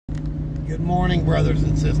Good morning, brothers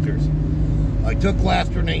and sisters. I took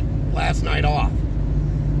last night off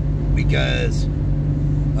because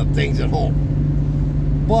of things at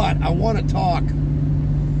home. But I want to talk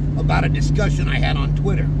about a discussion I had on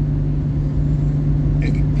Twitter.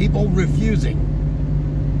 And people refusing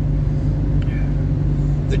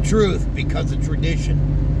the truth because of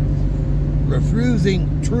tradition.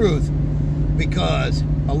 Refusing truth because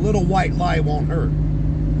a little white lie won't hurt.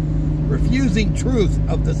 Refusing truth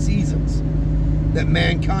of the seasons that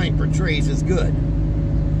mankind portrays as good,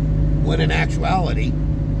 when in actuality,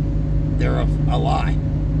 they're a lie.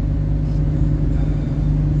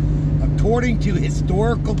 According to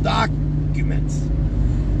historical documents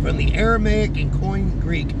from the Aramaic and Koine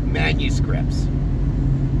Greek manuscripts,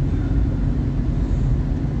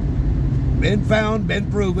 been found,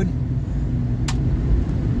 been proven,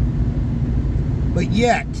 but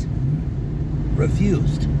yet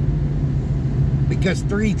refused. Because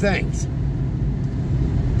three things: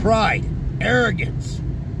 pride, arrogance,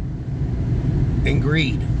 and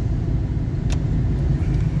greed.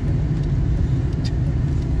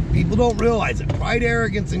 People don't realize it. Pride,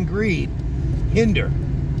 arrogance, and greed hinder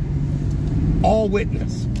all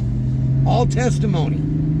witness, all testimony.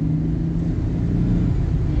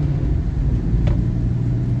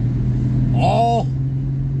 All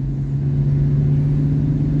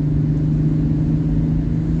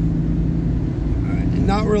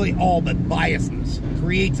not really all, but biasness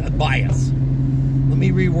creates a bias. Let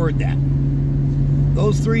me reword that.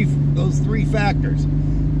 Those three factors,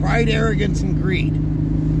 pride, arrogance, and greed,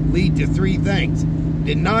 lead to three things: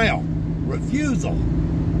 denial, refusal,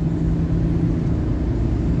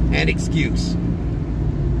 and excuse.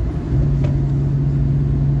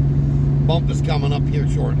 Bump is coming up here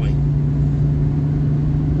shortly.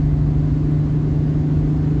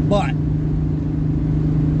 But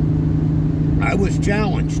I was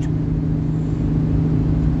challenged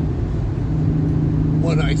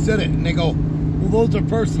when I said it, and they go, well, those are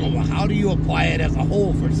personal. Well, how do you apply it as a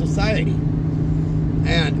whole for society?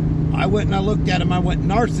 And I went and I looked at him. I went,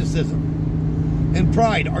 narcissism and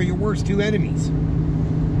pride are your worst two enemies.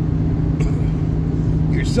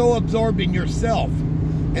 You're so absorbed in yourself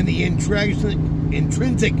and the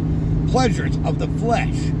intrinsic pleasures of the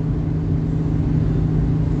flesh.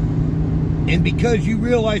 And because you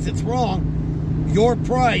realize it's wrong, your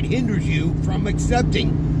pride hinders you from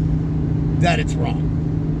accepting that it's wrong.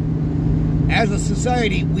 As a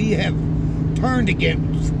society, we have turned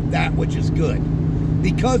against that which is good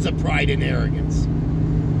because of pride and arrogance.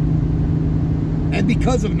 And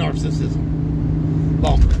because of narcissism.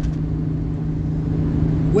 Bumper.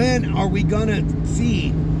 When are we going to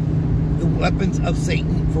see the weapons of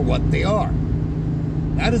Satan for what they are?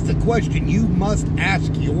 That is the question you must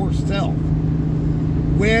ask yourself.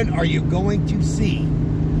 When are you going to see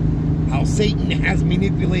how Satan has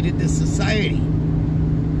manipulated this society?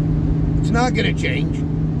 It's not going to change.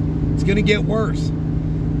 It's going to get worse.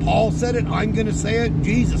 Paul said it. I'm going to say it.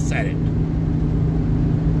 Jesus said it.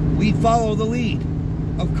 We follow the lead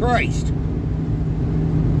of Christ.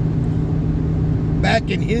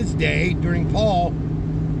 Back in his day, during Paul,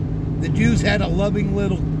 the Jews had a loving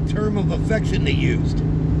little term of affection they used.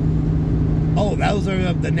 Oh, those are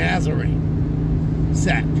of the Nazarene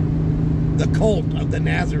sect, the cult of the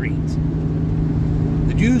Nazarenes.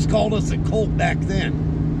 The Jews called us a cult back then.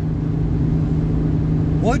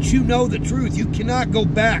 Once you know the truth, you cannot go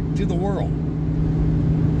back to the world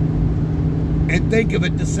and think of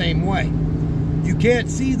it the same way. You can't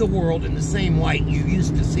see the world in the same light you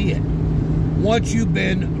used to see it once you've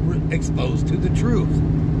been exposed to the truth.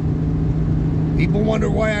 People wonder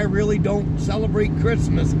why I really don't celebrate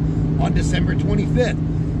Christmas on December 25th.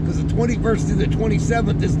 Because the 21st through the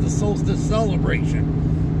 27th is the solstice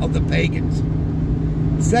celebration of the pagans.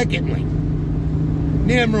 Secondly,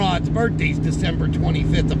 Nimrod's birthday is December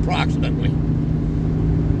 25th approximately.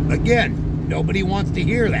 Again, nobody wants to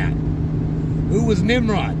hear that. Who was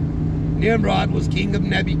Nimrod? Nimrod was king of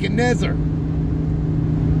Nebuchadnezzar,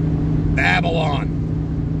 Babylon.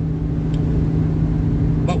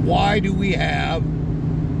 But why do we have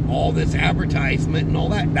all this advertisement and all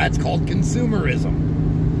that? That's called consumerism.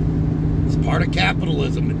 It's part of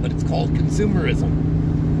capitalism, but it's called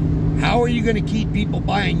consumerism. How are you going to keep people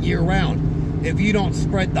buying year-round if you don't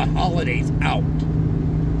spread the holidays out?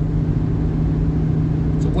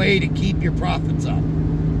 It's a way to keep your profits up.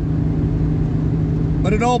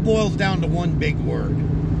 But it all boils down to one big word.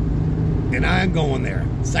 And I'm going there.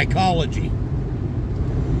 Psychology.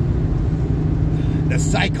 The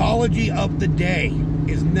psychology of the day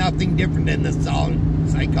is nothing different than the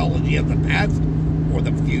psychology of the past or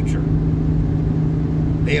the future.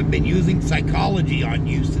 They have been using psychology on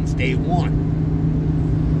you since day one.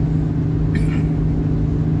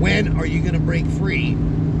 When are you going to break free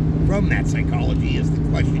from that psychology is the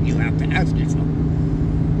question you have to ask yourself.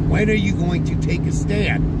 When are you going to take a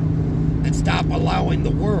stand and stop allowing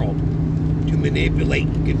the world to manipulate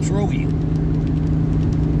and control you?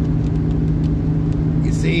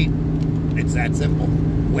 You see, it's that simple.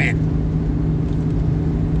 When?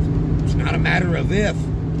 It's not a matter of if,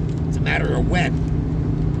 it's a matter of when.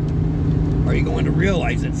 Are you going to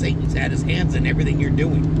realize that Satan's had his hands in everything you're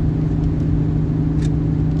doing?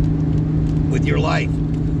 With your life,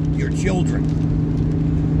 your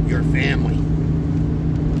children, your family.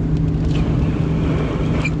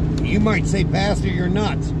 You might say, Pastor, you're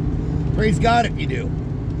nuts. Praise God if you do.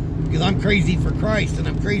 Because I'm crazy for Christ and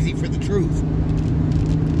I'm crazy for the truth.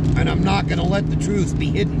 And I'm not going to let the truth be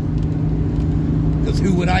hidden. Because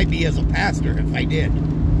who would I be as a pastor if I did?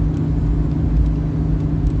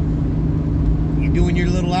 You're doing your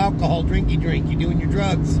little alcohol drinky drink. You're doing your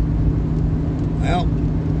drugs. Well,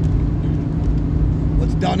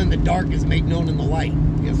 what's done in the dark is made known in the light.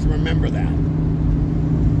 Just remember that.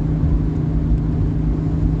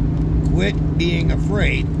 Quit being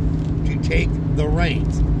afraid to take the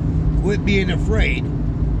reins. Quit being afraid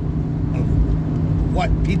of what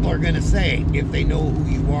people are going to say if they know who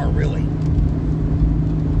you are really.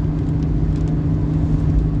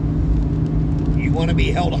 You want to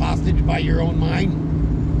be held hostage by your own mind?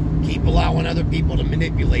 Keep allowing other people to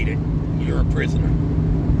manipulate it. You're a prisoner.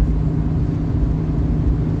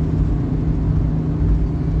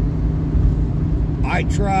 I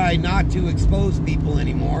try not to expose people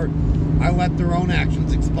anymore. I let their own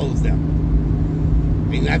actions expose them. I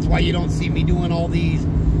mean, that's why you don't see me doing all these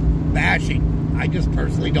bashing. I just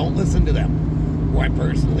personally don't listen to them. Or I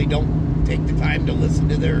personally don't take the time to listen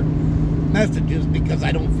to their messages because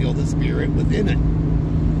I don't feel the spirit within it.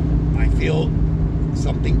 I feel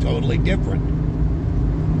something totally different.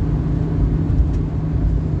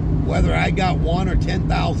 Whether I got 1 or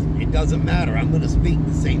 10,000, it doesn't matter. I'm going to speak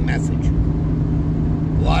the same message.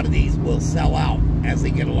 A lot of these will sell out as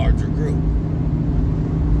they get a larger group.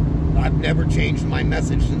 I've never changed my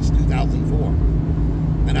message since 2004.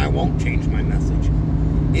 And I won't change my message.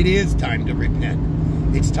 It is time to repent.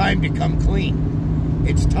 It's time to come clean.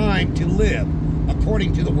 It's time to live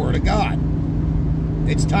according to the Word of God.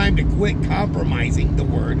 It's time to quit compromising the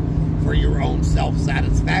Word for your own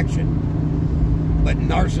self-satisfaction. But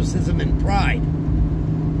narcissism and pride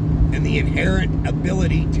and the inherent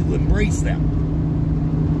ability to embrace them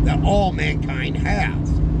that all mankind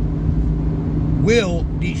has will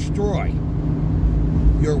destroy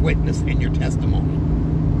your witness and your testimony.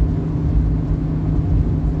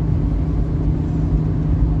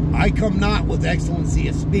 I come not with excellency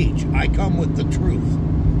of speech. I come with the truth.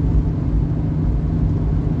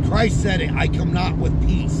 Christ said it, I come not with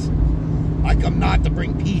peace. I come not to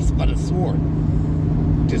bring peace, but a sword.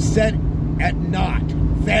 To set at naught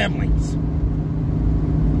families.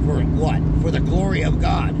 For what? For the glory of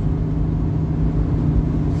God.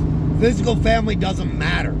 Physical family doesn't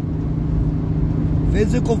matter.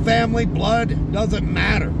 Physical family, blood doesn't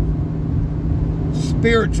matter.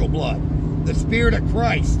 Spiritual blood. The Spirit of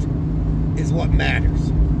Christ is what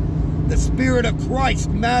matters. The Spirit of Christ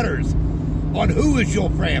matters on who is your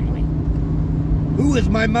family. Who is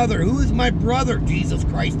my mother? Who is my brother? Jesus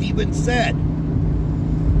Christ even said.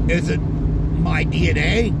 Is it my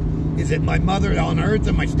DNA? Is it my mother on earth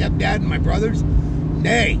and my stepdad and my brothers?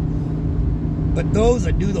 Nay. But those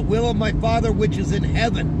that do the will of my Father which is in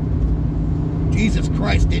heaven. Jesus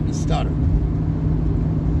Christ didn't stutter.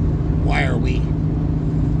 Why are we?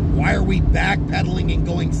 Why are we backpedaling and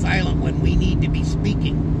going silent when we need to be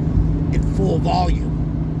speaking in full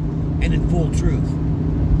volume and in full truth?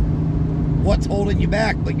 What's holding you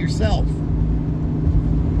back but yourself?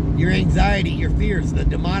 Your anxiety, your fears, the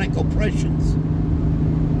demonic oppressions,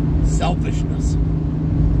 selfishness.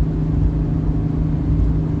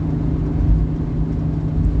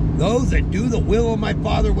 Those that do the will of my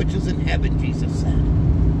Father which is in heaven, Jesus said.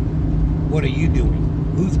 What are you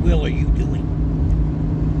doing? Whose will are you doing?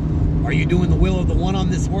 Are you doing the will of the one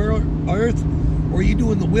on this earth? Or are you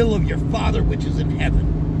doing the will of your Father which is in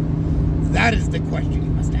heaven? That is the question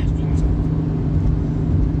you must ask yourself.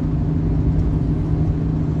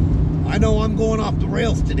 I know I'm going off the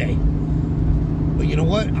rails today. But you know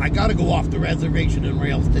what? I got to go off the reservation and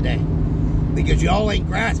rails today. Because y'all ain't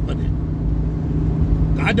grasping it.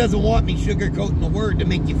 God doesn't want me sugarcoating the word to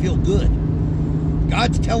make you feel good.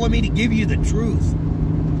 God's telling me to give you the truth.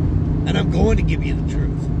 And I'm going to give you the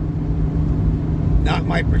truth. Not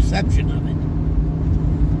my perception of it.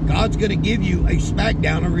 God's going to give you a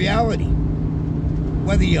smackdown of reality.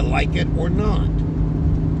 whether you like it or not.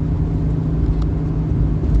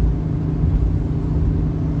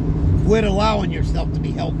 Quit allowing yourself to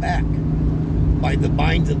be held back by the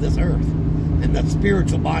binds of this earth and the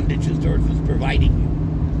spiritual bondage this earth is providing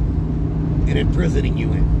you and imprisoning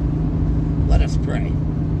you in. Let us pray.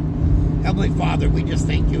 Heavenly Father, we just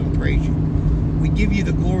thank you and praise you. We give you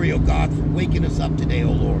the glory, O God, for waking us up today,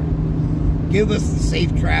 O Lord. Give us the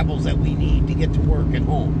safe travels that we need to get to work and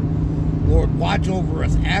home. Lord, watch over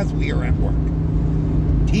us as we are at work.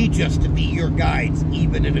 Teach us to be your guides,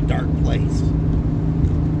 even in a dark place.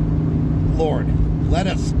 Lord, let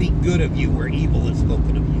us speak good of you where evil is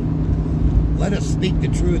spoken of you. Let us speak the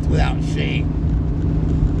truth without shame.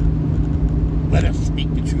 Let us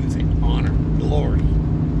speak the truth in honor, glory,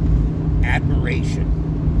 admiration,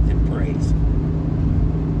 and praise.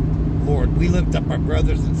 Lord, we lift up our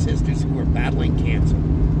brothers and sisters who are battling cancer,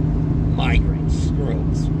 migraines,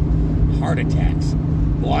 strokes, heart attacks,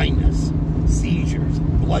 blindness, seizures,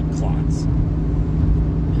 blood clots.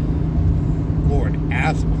 Lord,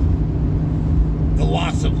 asthma, the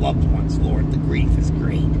loss of loved ones. Lord, the grief is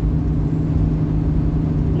great.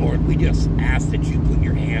 Lord, we just ask that you put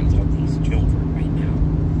your hands on these children right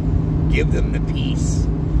now. Give them the peace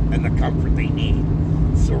and the comfort they need.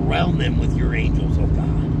 Surround them with your angels, oh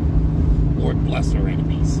God. Lord, bless our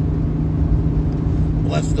enemies.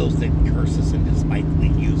 Bless those that curse us and despitefully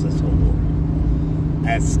use us, oh Lord.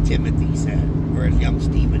 As Timothy said, or as young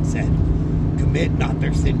Stephen said, commit not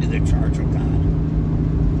their sin to their charge, oh God.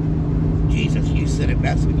 Jesus, you said it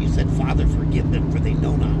best when you said, Father, forgive them, for they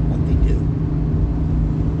know not what they do.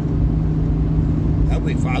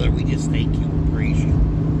 Heavenly Father, we just thank you and praise you.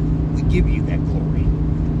 We give you that glory.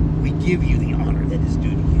 We give you the honor that is due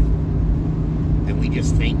to you. And we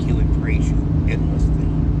just thank you and praise you endlessly.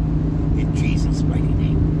 In Jesus' mighty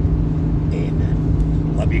name,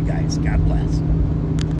 amen. Love you guys. God bless.